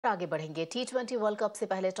आगे बढ़ेंगे। टी20 world cup से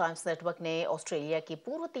पहले टाइम्स नेटवर्क ने ऑस्ट्रेलिया की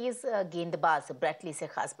पूर्व तेज गेंदबाज ब्रैटली से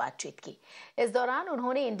खास बातचीत की। इस दौरान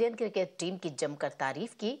उन्होंने इंडियन क्रिकेट टीम की जमकर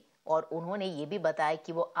तारीफ की और उन्होंने ये भी बताया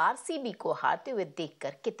कि वो आरसीबी को हारते हुए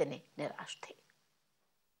देखकर कितने निराश थे।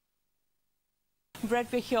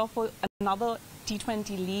 Brett, we're here for another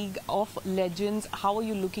T20 League of Legends. How are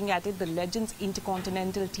you looking at it? The Legends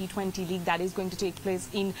Intercontinental T20 League that is going to take place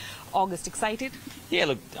in August. Excited? Yeah,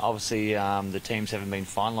 look, obviously the teams haven't been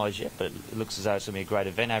finalised yet, but it looks as though it's going to be a great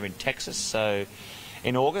event over in Texas. So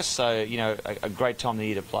in August, so you know, a great time of the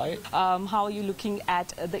year to play. How are you looking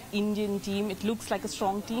at the Indian team? It looks like a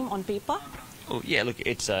strong team on paper. Well, yeah, look,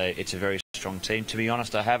 it's a very strong team. To be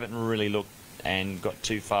honest, I haven't really looked and got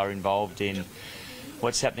too far involved in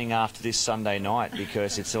what's happening after this Sunday night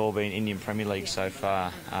because it's all been Indian Premier League so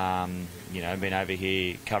far. You know, I've been over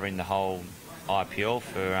here covering the whole IPL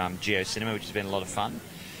for Geo Cinema, which has been a lot of fun.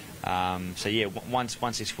 So yeah, once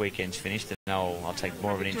this weekend's finished, then I'll take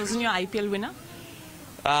more of an interest. Wasn't your IPL winner?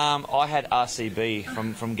 I had RCB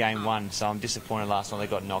from game one, so I'm disappointed last night they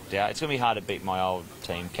got knocked out. It's going to be hard to beat my old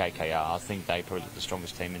team, KKR. I think they probably the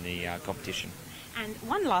strongest team in the competition. And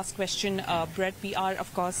one last question, Brett, we are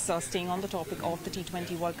of course staying on the topic of the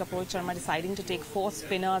T20 World Cup. Rohit Sharma deciding to take 4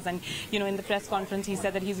 spinners, and you know, in the press conference he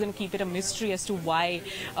said that he's going to keep it a mystery as to why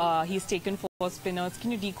he's taken 4 spinners.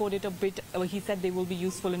 Can you decode it a bit? He said they will be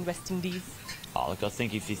useful in West Indies. Oh, look, I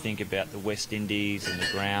think if you think about the West Indies and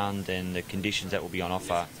the ground and the conditions that will be on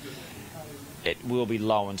offer, it will be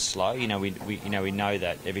low and slow. You know, we know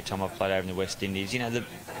that every time I've played over in the West Indies. You know, the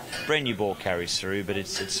brand new ball carries through, but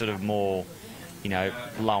it's sort of more, you know,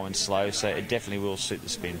 low and slow, so it definitely will suit the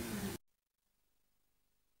spin.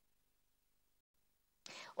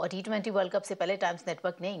 और टी20 world cup से पहले times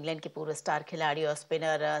network ने England के पूर्व star खिलाड़ी और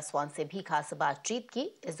spinner स्वान से भी खास बातचीत की।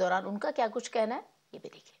 इस दौरान उनका क्या कुछ कहना है, ये भी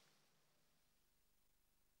देखिए।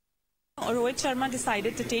 Rohit Sharma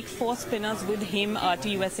decided to take 4 spinners with him to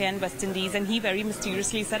USA and West Indies, and he very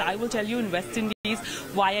mysteriously said, I will tell you in West Indies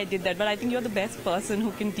why I did that, but I think you're the best person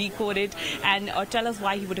who can decode it and tell us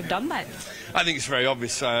why he would have done that. I think it's very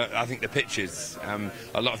obvious. I think the pitches,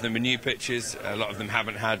 a lot of them are new pitches, a lot of them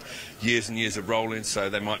haven't had years and years of rolling, so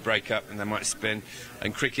they might break up and they might spin.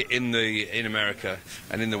 And cricket in America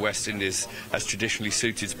and in the West Indies has traditionally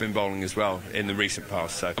suited spin bowling as well in the recent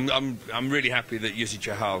past. So I'm really happy that Yuzi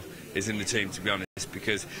Chahal is in the team, to be honest,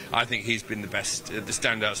 because I think he's been the best, the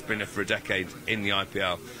standout spinner for a decade in the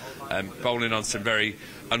IPL, bowling on some very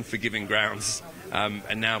unforgiving grounds,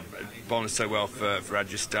 and now bowling so well for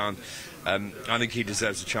Rajasthan. I think he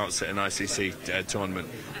deserves a chance at an ICC tournament,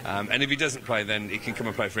 and if he doesn't play, then he can come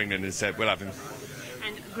and play for England instead. We'll have him.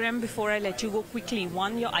 And Graham, before I let you go quickly,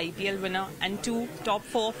 1, your IPL winner, and 2, top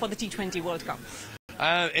 4 for the T20 World Cup.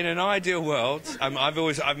 In an ideal world,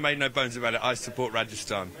 I've made no bones about it. I support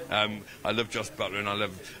Rajasthan. I love Joss Butler and I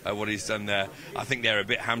love what he's done there. I think they're a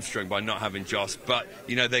bit hamstrung by not having Joss, but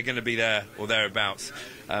you know they're going to be there or thereabouts.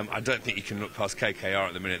 I don't think you can look past KKR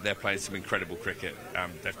at the minute. They're playing some incredible cricket.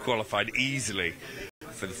 They've qualified easily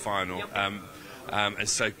for the final, and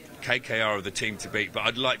so KKR are the team to beat. But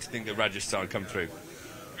I'd like to think that Rajasthan come through.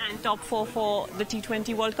 And top 4 for the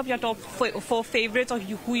T20 World Cup, your top 4 favourites, or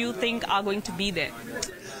who you think are going to be there?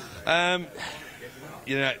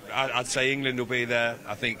 You know, I'd say England will be there.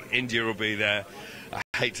 I think India will be there. I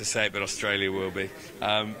hate to say it, but Australia will be.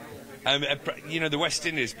 You know, the West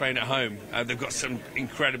Indies playing at home, they've got some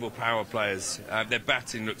incredible power players. Their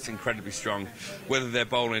batting looks incredibly strong. Whether their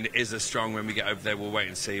bowling is as strong when we get over there, we'll wait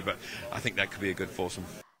and see. But I think that could be a good foursome.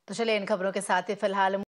 तो चलिए इन खबरों के साथ ही फिलहाल